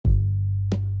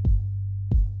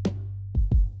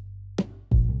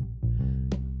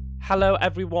Hello,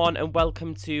 everyone, and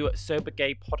welcome to Sober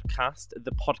Gay Podcast,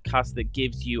 the podcast that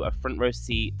gives you a front row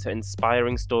seat to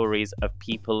inspiring stories of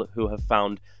people who have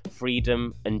found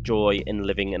freedom and joy in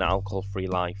living an alcohol-free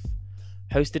life.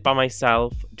 Hosted by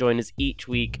myself, join us each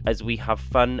week as we have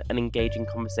fun and engaging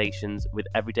conversations with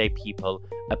everyday people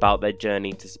about their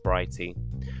journey to sobriety.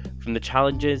 From the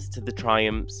challenges to the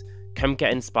triumphs, come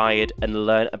get inspired and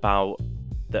learn about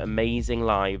the amazing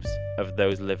lives of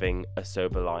those living a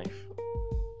sober life.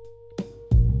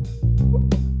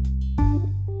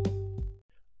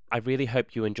 I really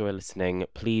hope you enjoy listening.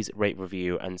 Please rate,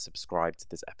 review, and subscribe to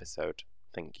this episode.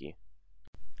 Thank you.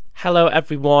 Hello,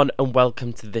 everyone, and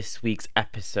welcome to this week's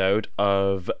episode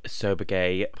of Sober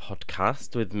Gay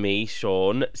Podcast with me,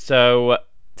 Sean. So,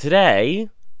 today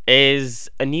is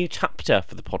a new chapter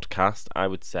for the podcast, I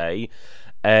would say.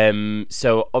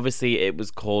 So, obviously, it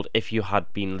was called If You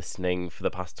Had Been Listening for the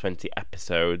past 20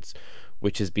 episodes,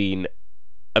 which has been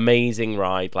amazing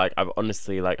ride. Like, I've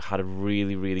honestly had a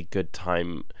really good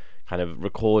time kind of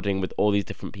recording with all these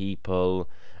different people.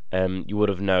 You would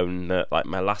have known that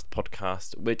my last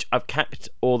podcast, which I've kept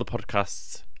all the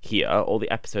podcasts here, all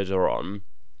the episodes are on,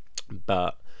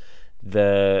 but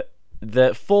the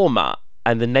format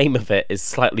and the name of it is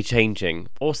slightly changing,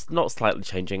 or not slightly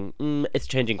changing, it's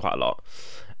changing quite a lot.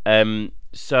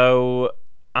 So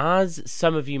as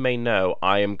some of you may know,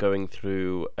 I am going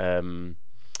through kind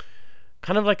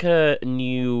of like a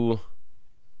new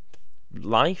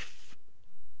life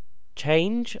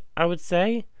change, I would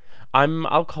say. I'm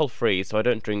alcohol free, so I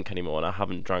don't drink anymore, and I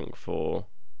haven't drank for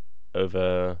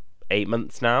over 8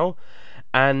 months now.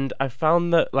 And I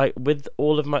found that with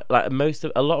all of my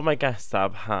a lot of my guests that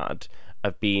I've had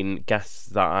have been guests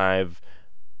that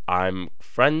I'm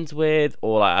friends with,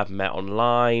 or I've met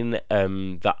online,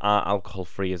 that are alcohol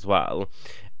free as well.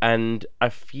 And I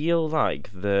feel like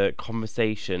the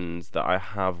conversations that I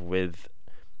have with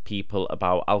people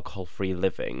about alcohol-free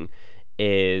living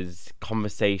is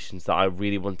conversations that I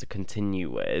really want to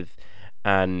continue with,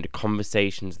 and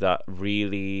conversations that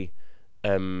really,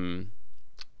 sounds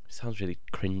really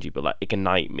cringy, but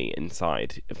ignite me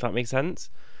inside, if that makes sense.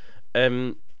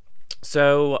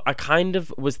 So I kind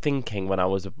of was thinking when I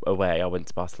was away, I went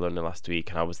to Barcelona last week,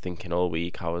 and I was thinking all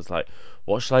week, I was like,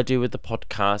 what should I do with the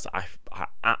podcast? I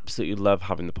absolutely love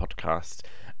having the podcast,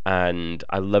 and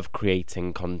I love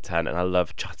creating content, and I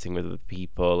love chatting with other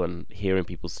people and hearing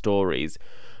people's stories,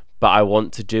 but I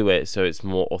want to do it so it's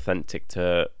more authentic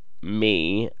to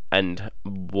me and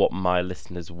what my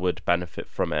listeners would benefit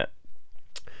from it.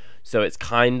 So it's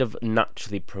kind of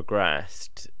naturally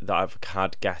progressed that I've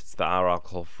had guests that are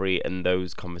alcohol free, and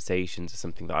those conversations are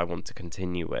something that I want to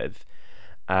continue with.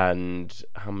 And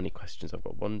how many questions I've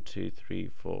got? 1, 2, 3,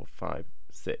 4, 5,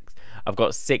 6. I've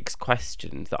got 6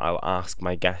 questions that I'll ask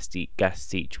my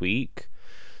guests each week.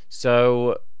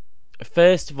 So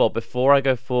first of all, before I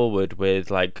go forward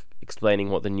with explaining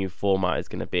what the new format is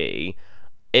going to be,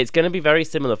 it's going to be very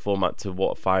similar format to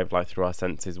what 5 Life Through Our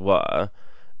Senses were.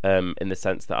 In the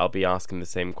sense that I'll be asking the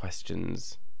same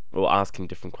questions, or asking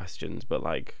different questions, but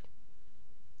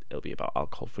it'll be about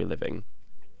alcohol-free living.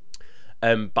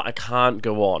 But I can't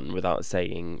go on without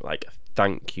saying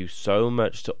thank you so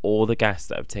much to all the guests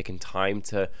that have taken time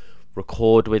to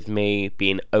record with me,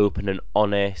 being open and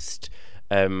honest,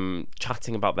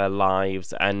 chatting about their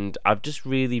lives, and I've just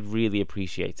really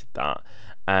appreciated that.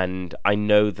 And I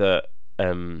know that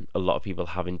a lot of people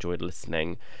have enjoyed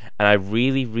listening, and I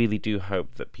really do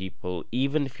hope that people,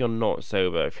 even if you're not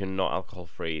sober, if you're not alcohol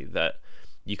free, that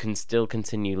you can still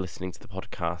continue listening to the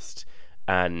podcast,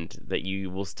 and that you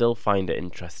will still find it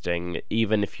interesting,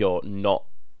 even if you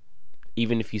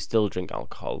still drink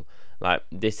alcohol.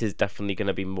 This is definitely going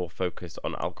to be more focused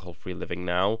on alcohol free living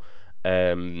now.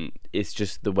 It's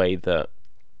just the way that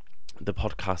the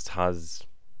podcast has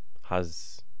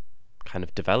kind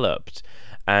of developed.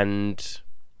 And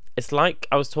it's I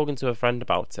was talking to a friend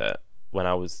about it when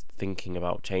I was thinking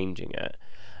about changing it,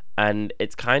 and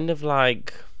it's kind of I'm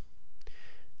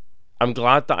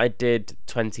glad that I did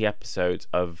 20 episodes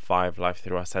of 5 Life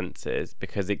Through Our Senses,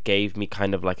 because it gave me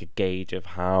kind of a gauge of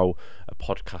how a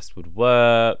podcast would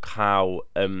work, how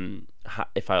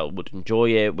if I would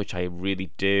enjoy it, which I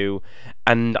really do.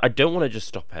 And I don't want to just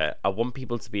stop it. I want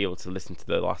people to be able to listen to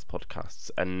the last podcasts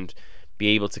and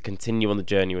be able to continue on the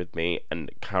journey with me and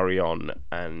carry on,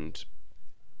 and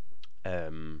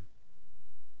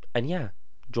yeah,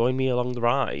 join me along the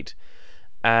ride.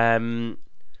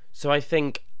 So I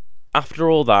think after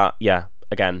all that, yeah,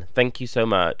 again, thank you so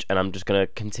much, and I'm just going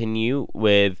to continue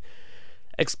with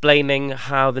explaining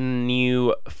how the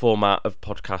new format of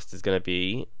podcast is going to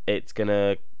be. It's going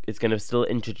to is going to still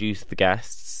introduce the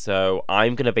guests. So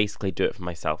I'm going to basically do it for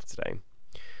myself today.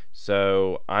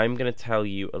 So I'm going to tell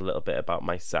you a little bit about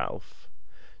myself.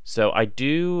 So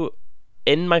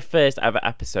in my first ever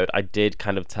episode, I did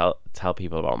kind of tell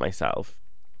people about myself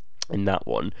in that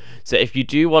one. So if you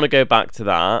do want to go back to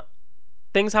that,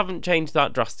 things haven't changed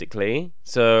that drastically.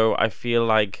 So I feel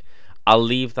like I'll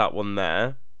leave that one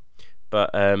there.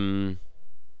 But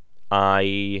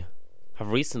I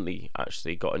have recently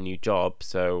actually got a new job,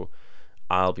 so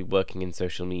I'll be working in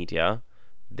social media.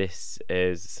 This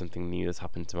is something new that's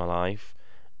happened to my life.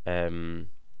 I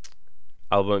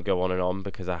won't go on and on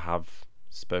because I have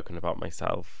spoken about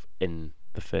myself in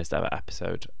the first ever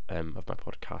episode of my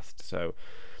podcast. So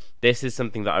this is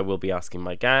something that I will be asking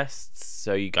my guests,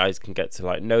 so you guys can get to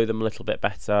like know them a little bit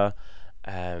better.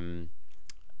 And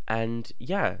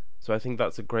yeah, so I think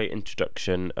that's a great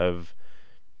introduction of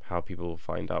how people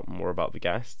find out more about the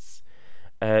guests.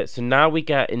 So now we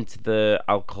get into the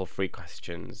alcohol-free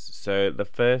questions. So the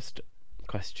first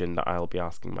question that I'll be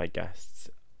asking my guests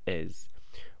is,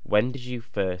 when did you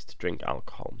first drink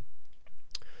alcohol?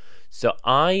 So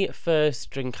I first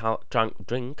drank alcohol,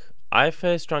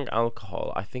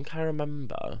 I think I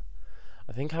remember.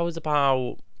 I think I was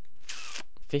about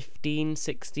 15,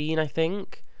 16, I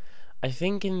think. I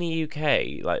think in the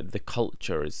UK, like, the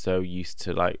culture is so used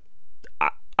to, like...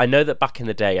 I know that back in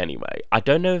the day, anyway. I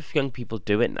don't know if young people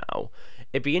do it now.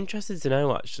 It'd be interesting to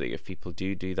know, actually, if people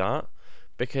do that.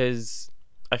 Because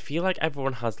I feel like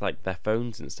everyone has, like, their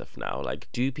phones and stuff now. Like,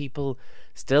 do people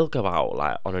still go out,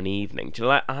 like, on an evening? Do you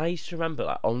know, like, I used to remember,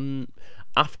 like,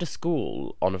 after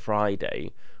school on a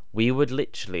Friday, we would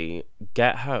literally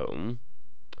get home,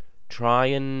 try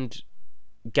and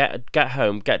get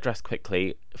home, get dressed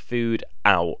quickly, food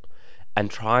out, and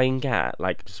try and get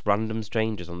like just random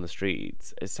strangers on the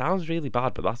streets. It sounds really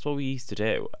bad, but that's what we used to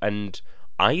do, and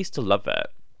I used to love it.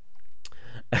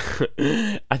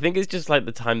 I think it's just like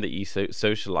the time that you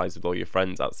socialize with all your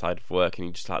friends outside of work, and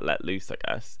you just like let loose, I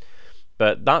guess.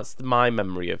 But that's my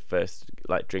memory of first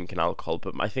like drinking alcohol.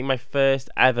 But I think my first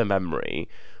ever memory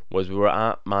was we were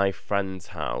at my friend's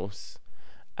house,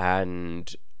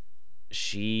 and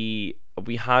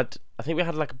we had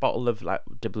like a bottle of like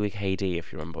WKD,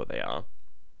 if you remember what they are.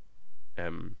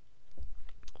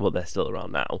 Well, they're still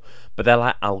around now, but they're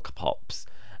like Alka-Pops.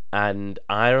 And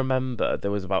I remember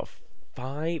there was about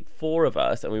four of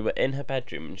us, and we were in her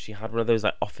bedroom, and she had one of those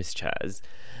like office chairs,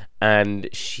 and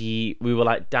we were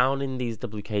like down in these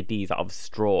WKDs out of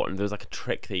straw, and there was like a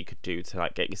trick that you could do to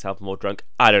like get yourself more drunk.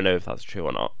 I don't know if that's true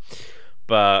or not,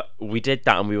 but we did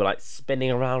that, and we were like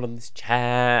spinning around on this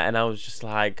chair, and I was just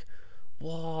like,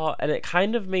 what? And it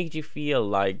kind of made you feel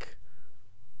like,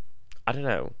 I don't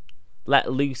know,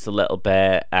 let loose a little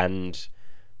bit. And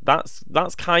that's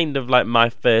kind of like my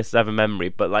first ever memory.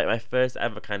 But like my first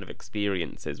ever kind of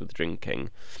experiences with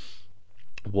drinking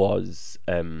was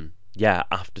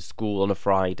after school on a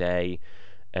Friday,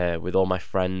 with all my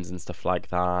friends and stuff like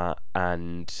that.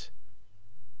 And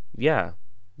yeah,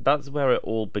 that's where it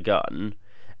all begun.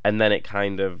 And then it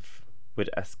kind of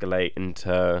would escalate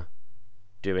into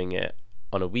doing it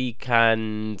on a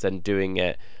weekend, and doing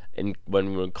it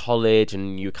when we were in college.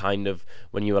 And you kind of,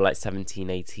 when you were like 17,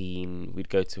 18, we'd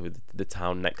go to the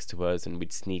town next to us, and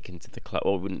we'd sneak into the club.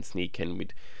 Or we wouldn't sneak in,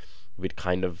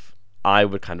 I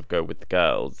would kind of go with the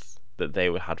girls, that they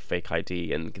would had fake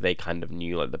ID, and they kind of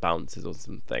knew like the bouncers or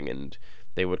something, and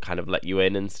they would kind of let you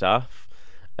in and stuff.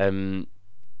 But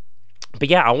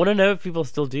yeah, I want to know if people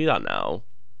still do that now,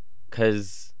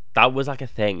 because that was like a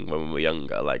thing when we were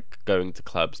younger, like going to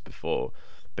clubs before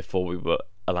we were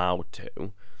allowed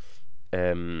to.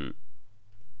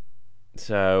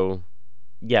 So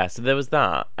yeah, so there was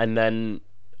that, and then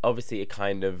obviously it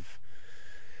kind of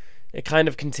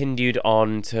continued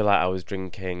on to like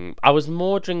I was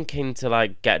more drinking to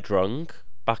like get drunk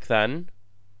back then.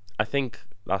 I think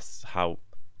that's how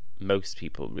most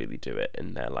people really do it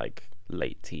in their like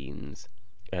late teens,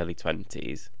 early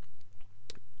 20s.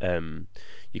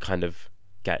 You kind of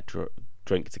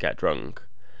drink to get drunk,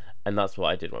 and that's what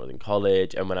I did when I was in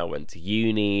college, and when I went to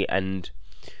uni. And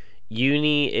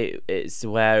uni, it's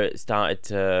where it started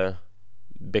to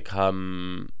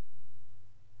become,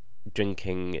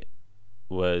 drinking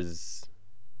was,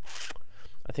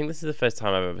 I think this is the first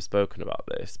time I've ever spoken about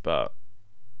this, but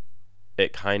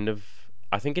it kind of,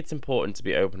 I think it's important to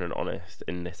be open and honest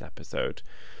in this episode,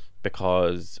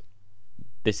 because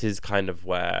this is kind of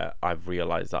where I've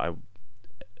realised that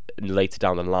later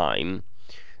down the line,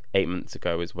 8 months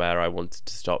ago, is where I wanted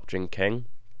to stop drinking.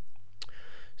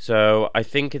 So I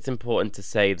think it's important to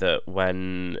say that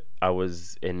when I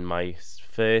was in my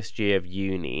first year of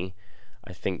uni,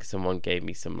 I think someone gave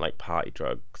me some like party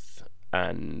drugs,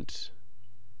 and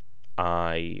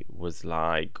I was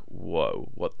like,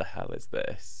 whoa, what the hell is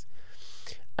this?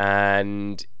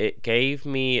 And it gave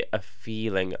me a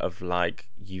feeling of like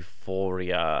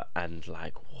euphoria and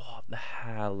like, what the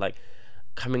hell? Like,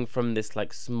 coming from this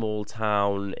like small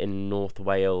town in North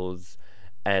Wales,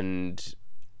 and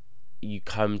you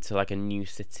come to like a new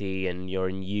city and you're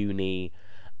in uni,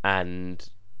 and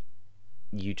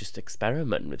you just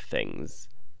experiment with things.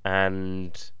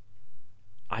 And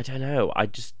I don't know, I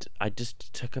just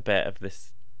took a bit of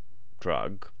this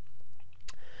drug,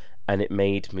 and it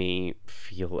made me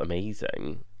feel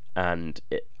amazing. And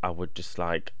I would just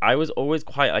like, I was always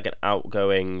quite like an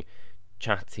outgoing,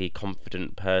 chatty,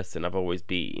 confident person. I've always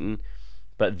been,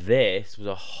 but this was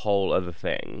a whole other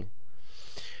thing.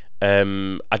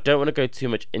 I don't want to go too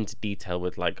much into detail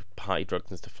with like party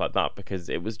drugs and stuff like that, because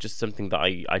it was just something that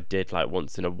I did like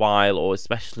once in a while, or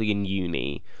especially in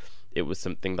uni, it was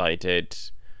something that I did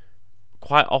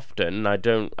quite often. I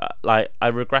don't like, I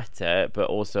regret it, but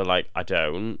also like I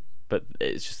don't. But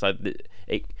it's just like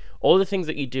all the things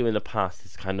that you do in the past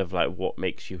is kind of like what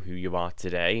makes you who you are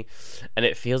today. And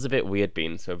it feels a bit weird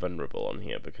being so vulnerable on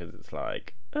here, because it's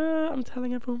like, I'm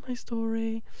telling everyone my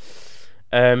story.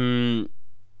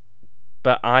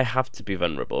 But I have to be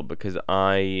vulnerable because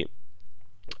I'm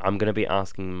going to be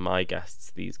asking my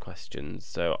guests these questions,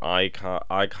 so I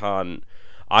can't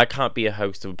be a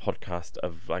host of a podcast,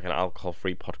 of like an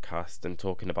alcohol-free podcast, and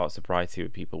talking about sobriety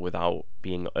with people without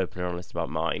being open and honest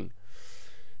about mine.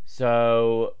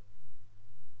 So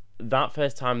that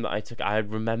first time that I took it, I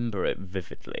remember it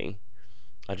vividly.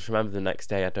 I just remember the next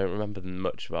day. I don't remember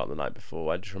much about the night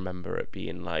before. I just remember it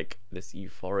being like this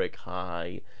euphoric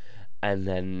high, and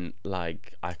then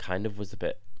like I kind of was a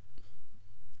bit,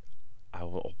 I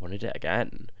wanted it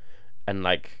again. And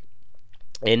like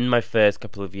in my first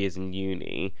couple of years in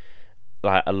uni,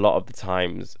 like a lot of the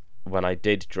times when I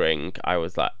did drink, I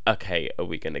was like, okay, are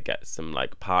we gonna get some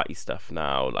like party stuff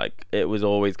now? Like it was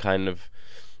always kind of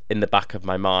in the back of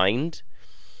my mind.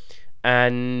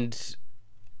 And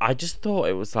I just thought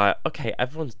it was like, okay,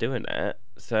 everyone's doing it,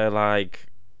 so like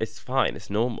it's fine, it's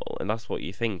normal, and that's what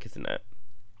you think, isn't it?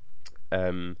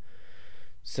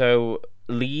 So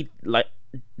like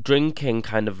drinking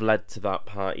kind of led to that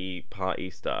party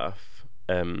stuff,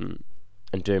 and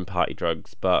doing party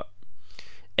drugs, but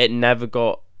it never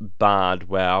got bad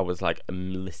where I was like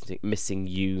missing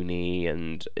uni,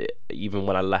 and even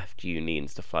when I left uni and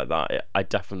stuff like that, I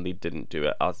definitely didn't do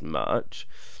it as much,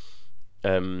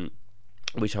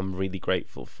 which I'm really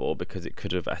grateful for, because it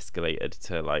could have escalated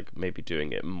to like maybe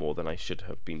doing it more than I should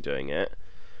have been doing it.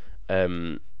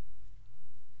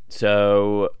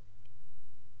 So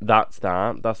that's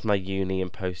my uni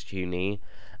and post uni.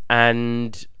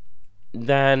 And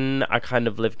then I kind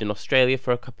of lived in Australia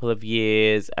for a couple of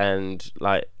years, and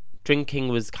like drinking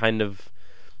was kind of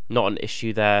not an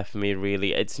issue there for me,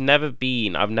 really. I've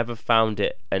never found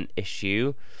it an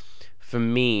issue. For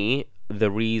me,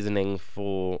 the reasoning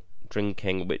for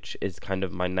drinking, which is kind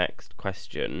of my next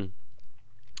question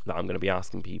that I'm going to be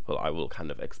asking people, I will kind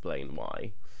of explain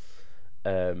why.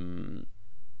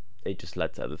 It just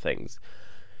led to other things.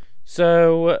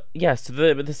 So yeah, so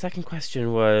the second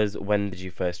question was, when did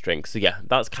you first drink? So yeah,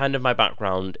 that's kind of my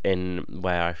background in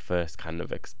where I first kind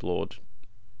of explored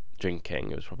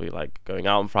drinking. It was probably like going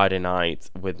out on Friday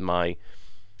nights with my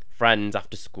friends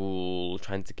after school,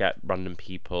 trying to get random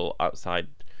people outside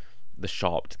the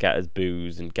shop to get us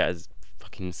booze and get us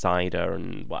fucking cider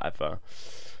and whatever.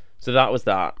 So that was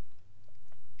that.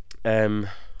 Getting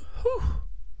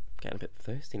a bit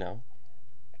thirsty now.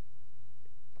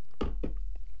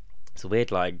 It's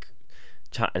weird, like,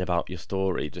 chatting about your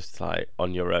story just, like,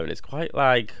 on your own. It's quite,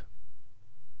 like,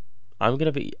 I'm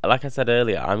going to be, like I said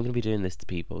earlier, I'm going to be doing this to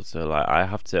people. So, like, I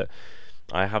have to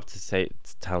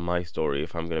tell my story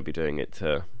if I'm going to be doing it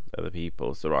to other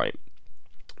people. So, right,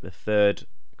 the third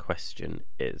question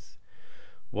is,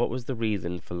 what was the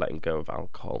reason for letting go of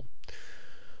alcohol?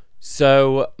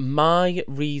 So, my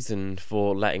reason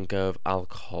for letting go of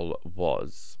alcohol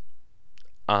was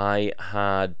I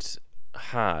had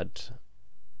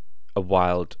a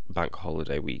wild bank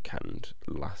holiday weekend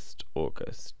last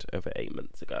August, over 8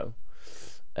 months ago.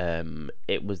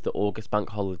 It was the August bank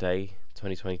holiday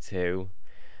 2022,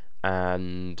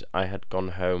 and I had gone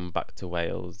home back to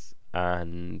Wales,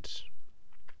 and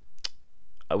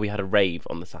we had a rave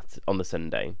on the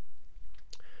Sunday.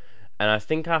 And I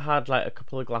think I had like a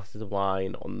couple of glasses of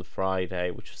wine on the Friday,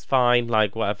 which was fine,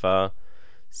 like whatever.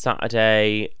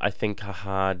 Saturday, I think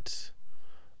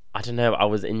I don't know, I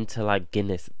was into like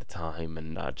Guinness at the time,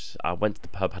 and I went to the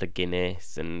pub, had a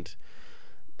Guinness, and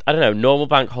I don't know, normal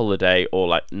bank holiday or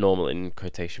like normal in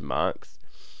quotation marks.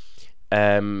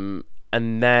 And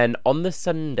then on the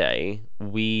Sunday,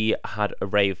 we had a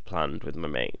rave planned with my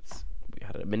mates. We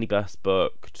had a minibus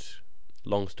booked.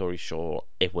 Long story short,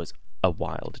 it was a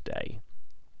wild day.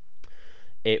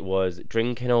 It was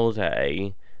drinking all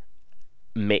day,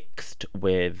 mixed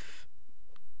with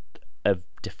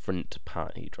different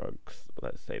party drugs,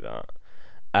 let's say that.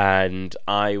 And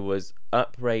I was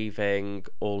up raving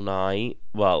all night.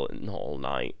 Well, not all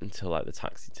night, until like the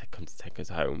taxi come to take us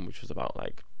home, which was about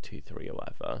like 2, 3 or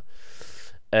whatever.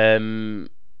 And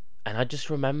I just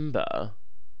remember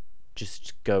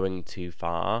just going too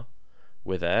far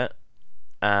with it,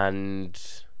 and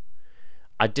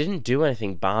I didn't do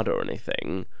anything bad or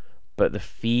anything, but the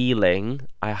feeling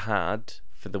I had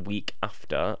for the week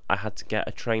after, I had to get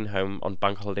a train home on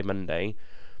Bank Holiday Monday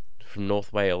from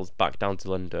North Wales back down to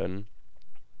London.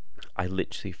 I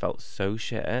literally felt so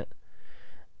shit,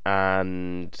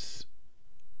 and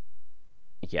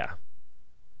yeah,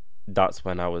 that's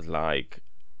when I was like,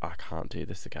 I can't do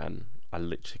this again. I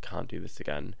literally can't do this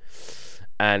again.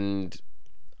 And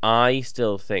I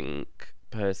still think,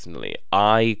 personally,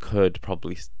 I could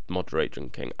probably moderate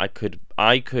drinking. I could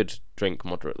drink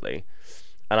moderately,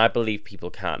 and I believe people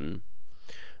can.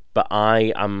 But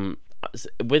I am,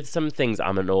 with some things,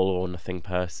 I'm an all or nothing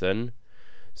person.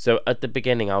 So at the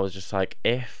beginning, I was just like,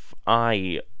 if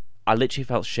I literally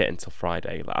felt shit until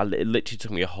Friday. Like, it literally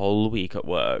took me a whole week at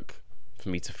work for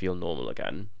me to feel normal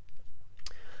again.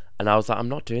 And I was like, I'm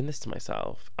not doing this to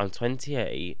myself. I'm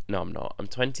 28. No, I'm not. I'm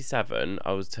 27.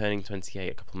 I was turning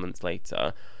 28 a couple of months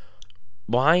later.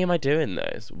 Why am I doing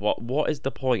this? What is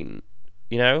the point?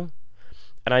 You know?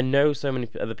 And I know so many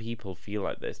other people feel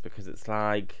like this, because it's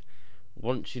like,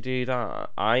 once you do that,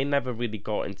 I never really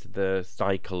got into the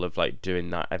cycle of like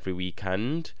doing that every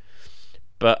weekend.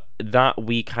 But that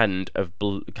weekend of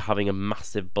having a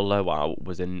massive blowout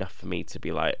was enough for me to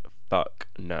be like, fuck,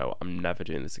 no, I'm never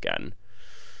doing this again.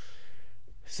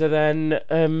 So then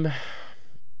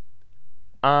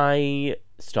I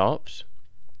stopped,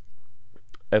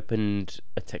 opened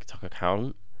a TikTok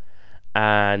account,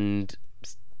 and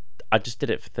I just did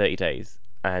it for 30 days.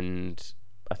 And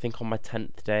I think on my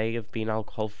 10th day of being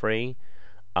alcohol free,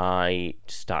 I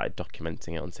started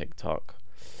documenting it on TikTok.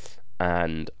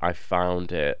 And I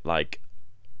found it like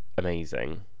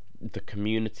amazing. The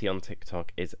community on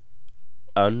TikTok is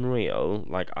unreal.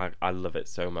 Like, I love it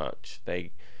so much.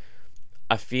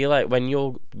 I feel like when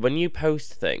you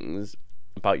post things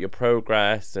about your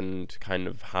progress and kind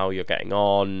of how you're getting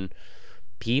on,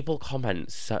 people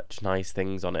comment such nice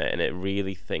things on it, and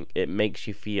it makes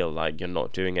you feel like you're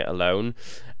not doing it alone.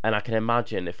 And I can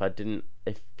imagine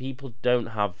if people don't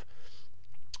have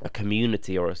a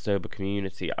community or a sober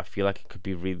community, I feel like it could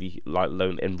be really like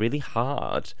lonely and really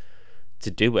hard to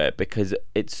do it, because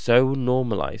it's so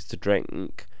normalized to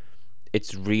drink.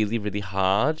 It's really, really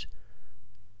hard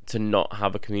to not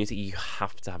have a community. You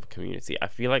have to have a community. I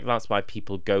feel like that's why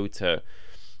people go to,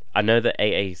 I know that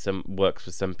AA works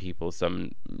for some people,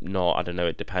 some not. I don't know,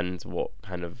 it depends what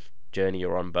kind of journey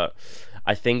you're on, but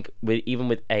I think even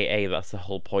with AA, that's the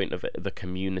whole point of it, the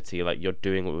community. Like, you're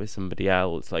doing it with somebody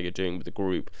else, like you're doing it with a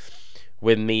group.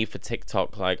 With me for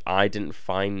TikTok, like I didn't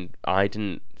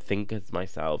think of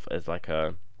myself as like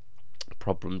a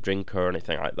problem drinker or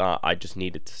anything like that. I just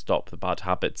needed to stop the bad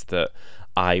habits that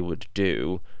I would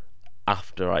do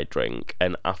after I drink,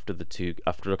 and after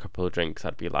a couple of drinks,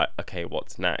 I'd be like, okay,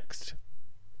 what's next?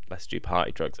 Let's do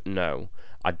party drugs. No,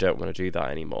 I don't want to do that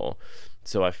anymore.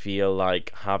 So I feel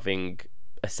like having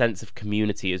a sense of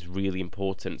community is really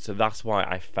important. So that's why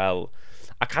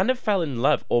I kind of fell in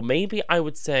love, or maybe I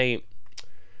would say,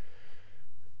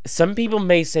 some people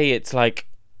may say it's like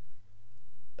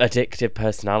addictive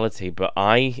personality, but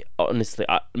I honestly,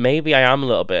 maybe I am a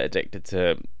little bit addicted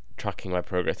to tracking my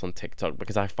progress on TikTok,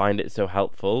 because I find it so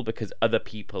helpful, because other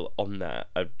people on there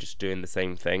are just doing the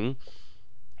same thing,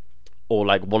 or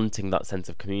like wanting that sense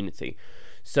of community.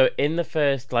 So in the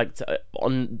first, like, I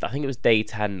think it was day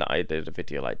 10 that I did a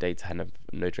video, like day 10 of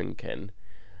no drinking,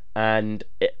 and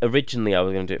originally I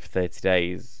was going to do it for 30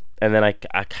 days, and then I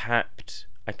kept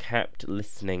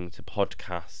listening to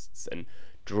podcasts and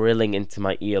drilling into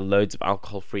my ear loads of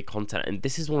alcohol-free content. And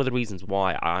this is one of the reasons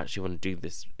why I actually want to do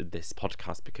this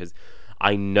podcast, because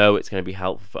I know it's going to be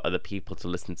helpful for other people to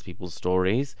listen to people's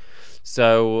stories.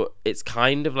 So it's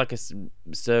kind of like a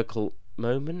circle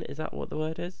moment. Is that what the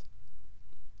word is?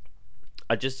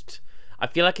 I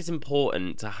feel like it's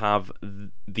important to have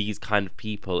these kind of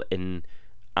people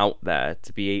out there,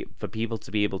 for people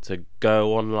to be able to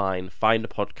go online, find a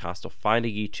podcast or find a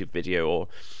YouTube video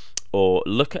or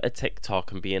look at a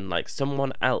TikTok and being like,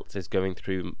 someone else is going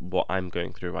through what I'm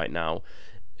going through right now,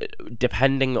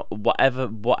 depending whatever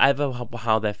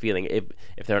how they're feeling.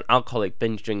 If they're an alcoholic,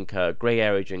 binge drinker, grey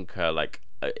area drinker, like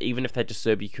even if they're just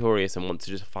sober curious and want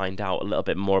to just find out a little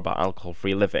bit more about alcohol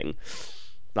free living,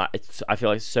 like I feel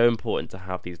like it's so important to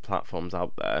have these platforms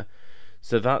out there.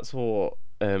 So that's what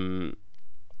I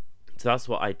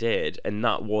did, and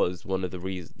that was one of the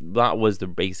reasons. That was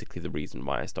basically the reason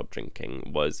why I stopped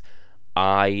drinking. Was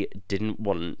I didn't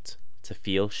want to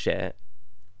feel shit,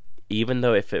 even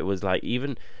though if it was like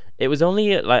it was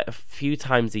only like a few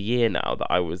times a year now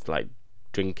that I was like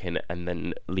drinking and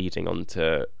then leading on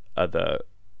to other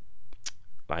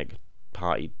like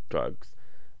party drugs.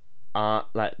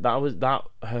 Like that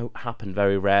happened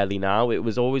very rarely now. It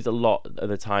was always a lot of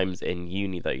the times in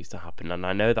uni that used to happen, and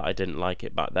I know that I didn't like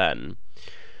it back then.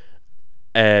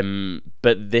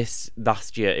 But this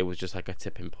last year it was just like a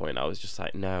tipping point. I was just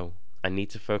like, no, I need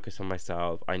to focus on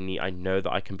myself. I know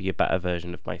that I can be a better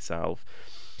version of myself,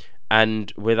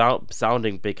 and without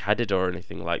sounding big-headed or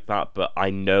anything like that, but I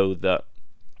know that.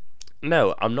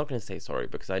 No, I'm not going to say sorry,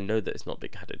 because I know that it's not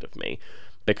big-headed of me,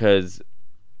 because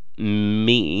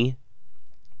me,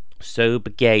 sober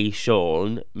gay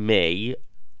Sean, me,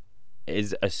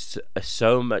 is a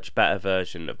so much better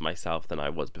version of myself than I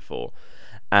was before.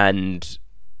 And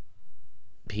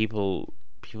people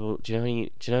do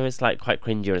you know it's like quite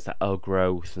cringy and it's like, oh,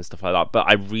 growth and stuff like that, but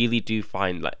I really do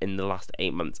find like in the last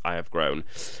 8 months I have grown,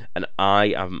 and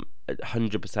I am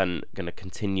 100% gonna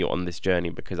continue on this journey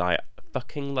because I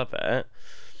fucking love it.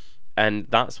 And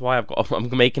that's why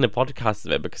I'm making a podcast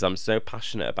of it, because I'm so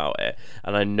passionate about it,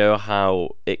 and I know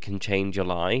how it can change your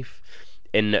life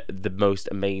in the most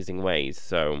amazing ways.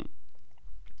 So,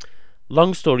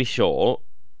 long story short,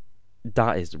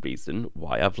 that is the reason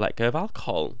why I've let go of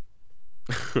alcohol.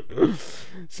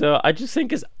 So I just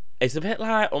think it's a bit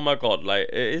like, oh my god, like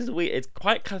it is weird. It's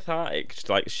quite cathartic, just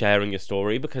like sharing your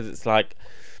story, because it's like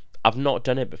I've not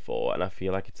done it before, and I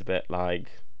feel like it's a bit like,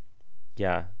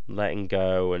 yeah, letting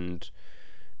go, and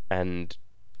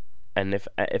if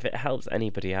it helps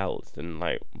anybody else, then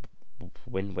like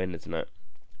win-win, isn't it?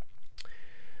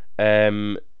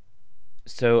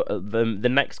 So the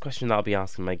next question that I'll be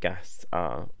asking my guests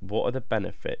are, what are the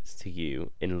benefits to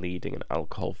you in leading an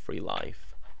alcohol-free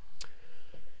life?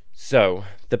 So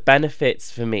the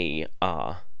benefits for me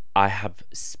are, I have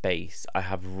space, I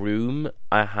have room,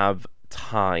 I have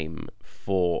time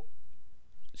for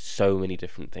so many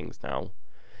different things now.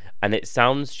 And it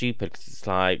sounds stupid because it's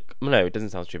like, no, it doesn't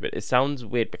sound stupid. It sounds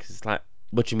weird because it's like,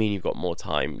 what do you mean you've got more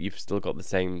time? You've still got the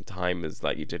same time as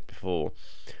like you did before.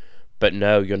 But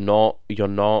no, you're not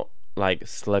like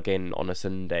slugging on a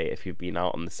Sunday if you've been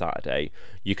out on the Saturday.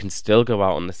 You can still go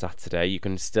out on the Saturday. You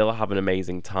can still have an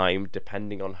amazing time,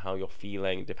 depending on how you're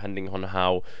feeling, depending on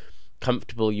how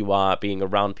comfortable you are being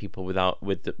around people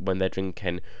when they're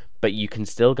drinking. But you can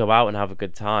still go out and have a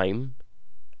good time,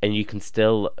 and you can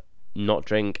still not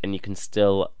drink, and you can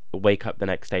still wake up the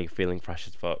next day feeling fresh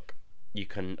as fuck. You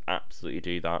can absolutely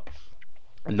do that.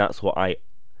 And that's one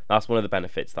of the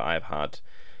benefits that I've had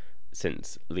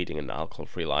since leading an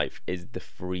alcohol-free life, is the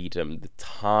freedom, the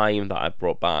time that I've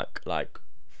brought back. Like,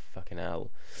 fucking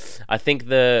hell. I think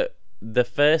the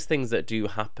first things that do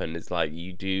happen is like,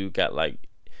 you do get like,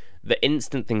 the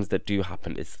instant things that do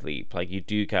happen is sleep. Like, you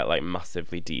do get like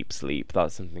massively deep sleep.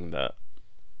 That's something that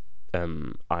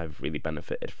I've really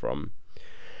benefited from.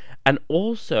 And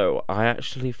also, I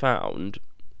actually found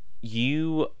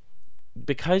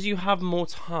because you have more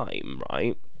time,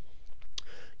 right?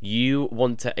 You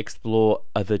want to explore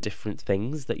other different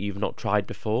things that you've not tried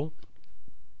before.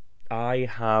 I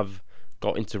have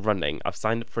got into running. I've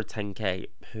signed up for a 10k.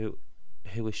 Who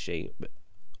is she?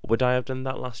 Would I have done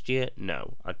that last year?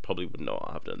 No, I probably would not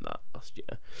have done that last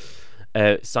year.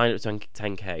 Signed up to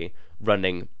 10k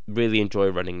running. Really enjoy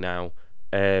running now.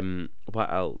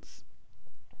 What else?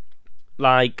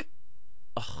 Like,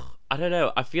 I don't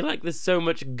know. I feel like there's so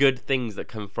much good things that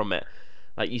come from it.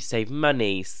 Like, you save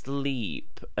money,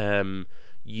 sleep,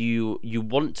 you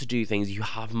want to do things, you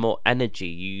have more energy,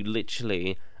 you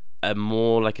literally are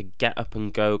more like a get up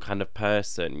and go kind of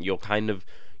person. You're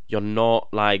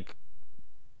not like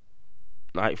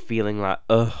feeling like,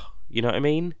 ugh, you know what I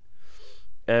mean?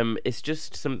 It's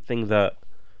just something that,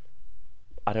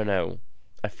 I don't know,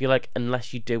 I feel like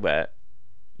unless you do it,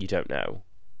 you don't know.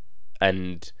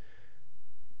 And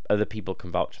other people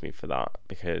can vouch for me for that,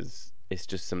 because it's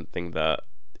just something that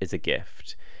is a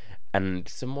gift. And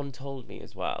someone told me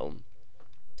as well,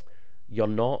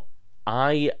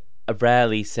 I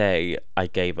rarely say I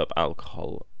gave up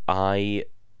alcohol. I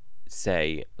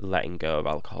say letting go of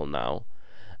alcohol now.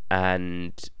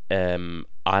 And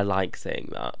I like saying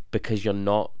that because you're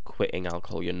not quitting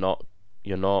alcohol. You're not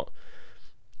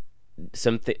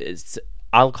something.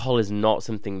 Alcohol is not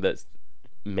something that's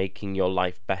making your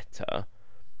life better.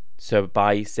 So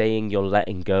by saying you're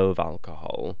letting go of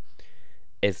alcohol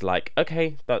is like,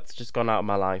 okay, that's just gone out of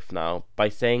my life now. By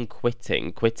saying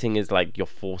quitting is like you're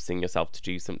forcing yourself to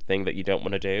do something that you don't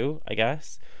want to do, I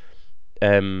guess.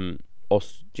 Or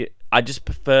I just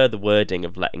prefer the wording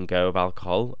of letting go of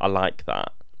alcohol. I like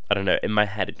that. I don't know, in my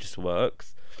head it just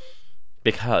works.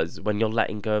 Because when you're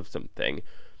letting go of something,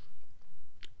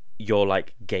 you're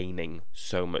like gaining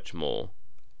so much more.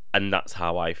 And that's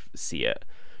how I see it.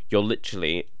 You're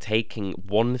literally taking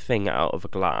one thing out of a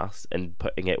glass and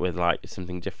putting it with like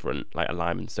something different, like a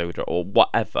lime and soda or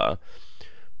whatever.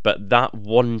 But that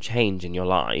one change in your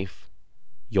life,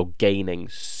 you're gaining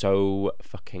so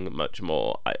fucking much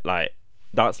more.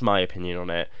 That's my opinion on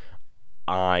it.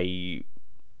 I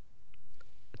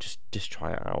just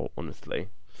try it out, honestly.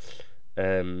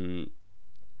 So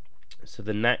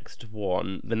the next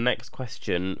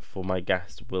question for my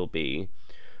guest will be,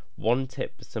 one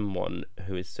tip for someone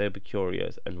who is sober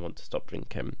curious and want to stop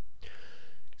drinking.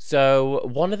 So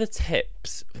one of the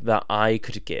tips that I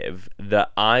could give,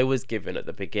 that I was given at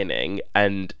the beginning,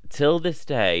 and till this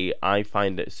day I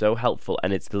find it so helpful,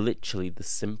 and it's literally the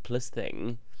simplest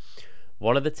thing.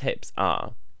 One of the tips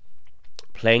are,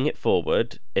 playing it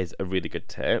forward is a really good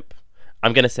tip.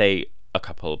 I'm going to say a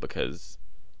couple because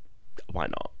why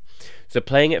not? So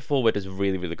playing it forward is a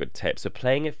really, really good tip. So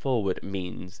playing it forward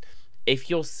means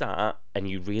if you're sat and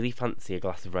you really fancy a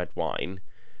glass of red wine,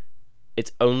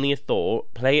 it's only a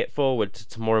thought. Play it forward to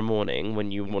tomorrow morning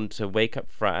when you want to wake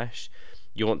up fresh.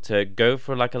 You want to go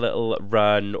for like a little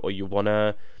run, or you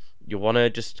wanna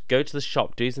just go to the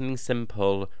shop, do something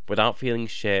simple without feeling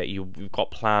shit. You've got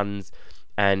plans,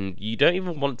 and you don't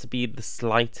even want to be the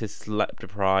slightest sleep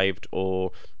deprived,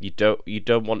 or you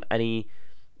don't want any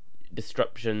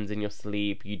disruptions in your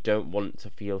sleep. You don't want to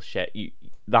feel shit.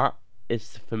 That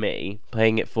is, for me,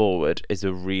 playing it forward is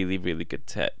a really, really good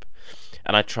tip.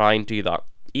 And I try and do that.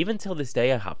 Even till this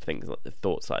day I have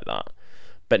thoughts like that.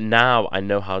 But now I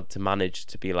know how to manage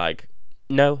to be like,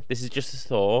 no, this is just a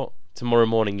thought. Tomorrow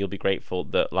morning you'll be grateful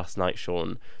that last night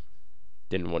Sean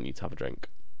didn't want you to have a drink.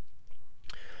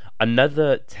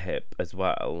 Another tip as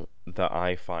well that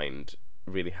I find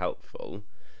really helpful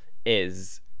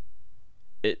is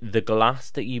the glass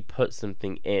that you put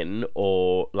something in,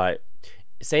 or like,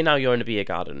 say now you're in a beer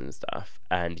garden and stuff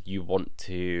and you want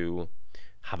to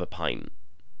have a pint.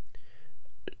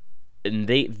 In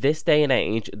this day and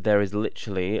age, there is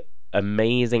literally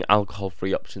amazing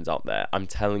alcohol-free options out there. I'm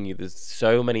telling you, there's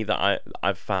so many that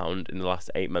I've found in the last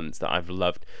 8 months that I've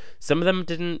loved. Some of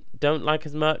them don't like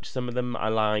as much, some of them I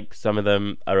like, some of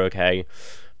them are okay.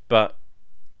 But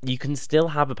you can still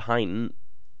have a pint.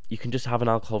 You can just have an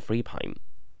alcohol-free pint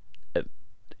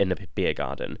in a beer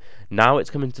garden. Now it's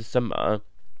coming to summer.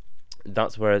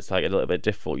 That's where it's like a little bit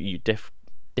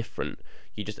different.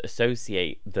 You just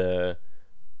associate the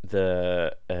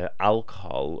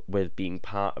alcohol with being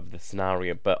part of the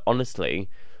scenario. But honestly,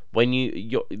 when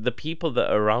the people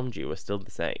that are around you are still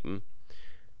the same.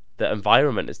 The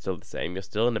environment is still the same. You're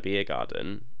still in a beer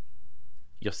garden.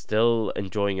 You're still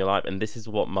enjoying your life. And this is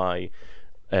what my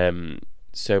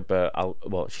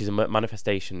she's a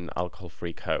manifestation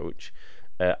alcohol-free coach,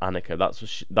 Annika.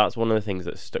 That's one of the things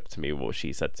that stuck to me. What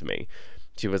she said to me,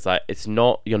 she was like,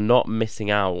 you're not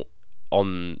missing out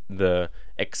on the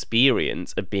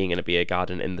experience of being in a beer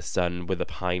garden in the sun with a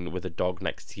pint, with a dog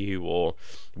next to you, or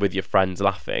with your friends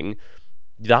laughing.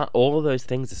 That all of those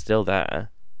things are still there,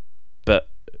 but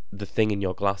the thing in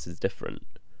your glass is different,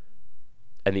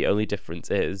 and the only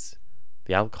difference is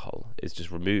the alcohol is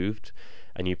just removed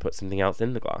and you put something else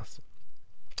in the glass.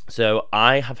 So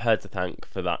I have her to thank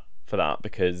for that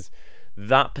because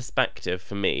that perspective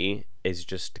for me is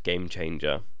just a game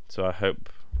changer. So I hope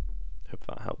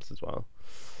that helps as well.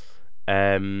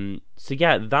 So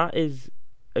yeah, that is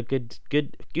a good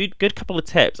couple of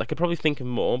tips. I could probably think of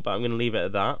more, but I'm going to leave it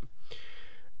at that.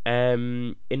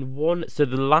 So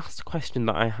the last question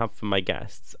that I have for my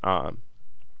guests are,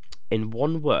 in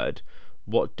one word,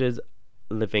 what does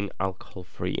living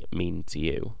alcohol-free mean to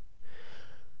you?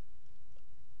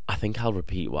 I think I'll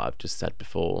repeat what I've just said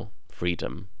before.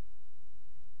 Freedom.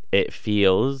 It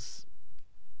feels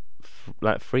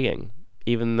like freeing,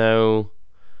 even though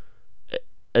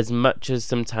as much as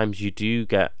sometimes you do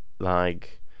get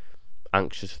like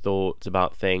anxious thoughts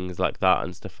about things like that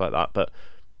and stuff like that, but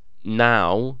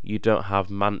now you don't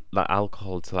have like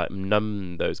alcohol to like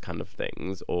numb those kind of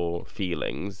things or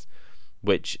feelings,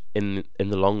 which in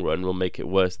the long run will make it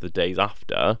worse the days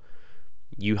after.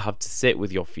 you have to sit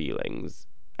with your feelings.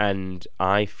 And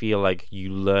I feel like you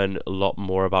learn a lot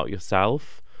more about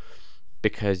yourself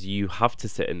because you have to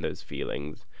sit in those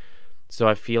feelings. So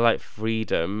I feel like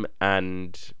freedom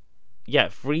and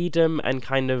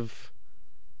kind of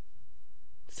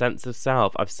sense of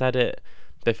self. I've said it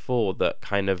before that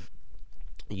kind of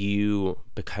you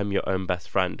become your own best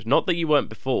friend. Not that you weren't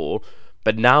before,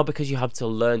 but now because you have to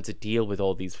learn to deal with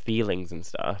all these feelings and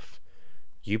stuff,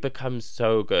 you become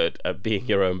so good at being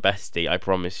your own bestie, I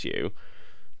promise you.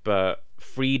 But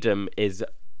freedom is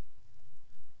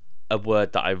a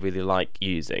word that I really like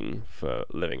using for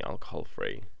living alcohol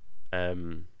free.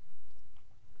 So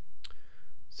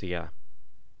yeah,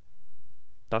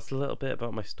 that's a little bit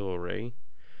about my story.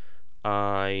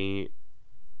 I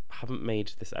haven't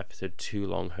made this episode too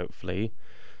long, hopefully,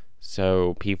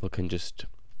 so people can just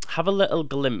have a little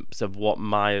glimpse of what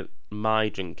my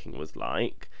drinking was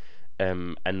like,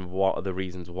 and what are the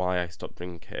reasons why I stopped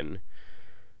drinking.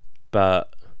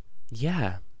 But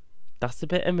yeah, that's a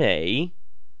bit of me,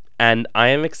 and I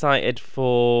am excited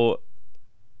for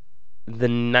the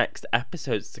next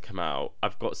episodes to come out.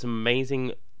 I've got some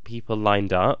amazing people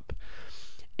lined up.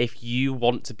 If you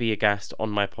want to be a guest on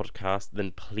my podcast,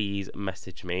 then please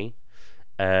message me.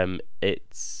 I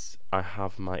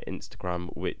have my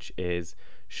Instagram, which is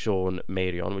Sion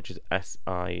Meirion, which is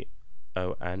SionMeirion.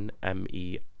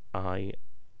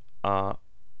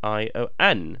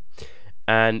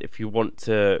 And if you want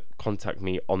to contact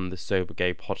me on the Sober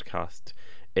Gay podcast,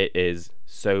 it is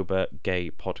Sober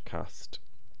Gay Podcast.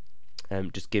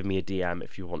 Just give me a DM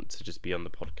if you want to just be on the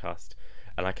podcast,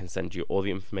 and I can send you all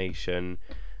the information,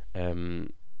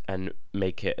 and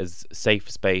make it as safe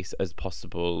a space as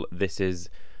possible. This is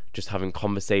just having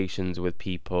conversations with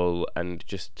people, and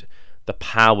just the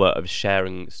power of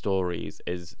sharing stories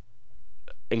is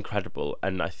incredible.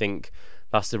 And I think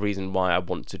that's the reason why I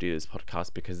want to do this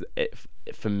podcast, because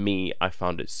for me, I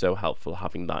found it so helpful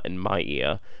having that in my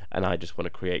ear, and I just want to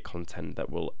create content that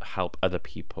will help other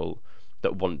people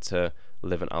that want to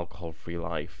live an alcohol-free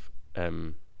life.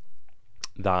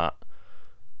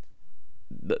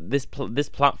 This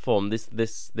platform, this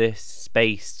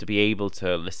space to be able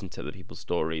to listen to other people's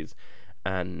stories,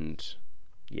 and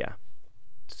yeah.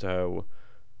 So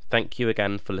thank you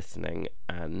again for listening,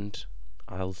 and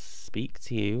I'll speak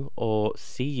to you or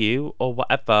see you or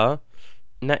whatever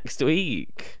next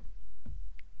week.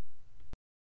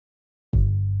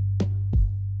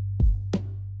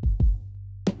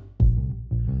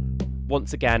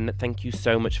 Once again, thank you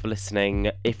so much for listening.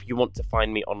 If you want to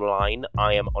find me online,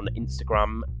 I am on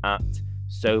Instagram at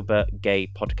Sober Gay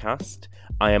Podcast.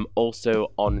 I am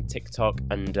also on TikTok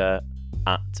under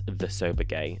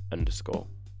 @thesobergay_.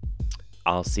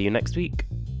 I'll see you next week.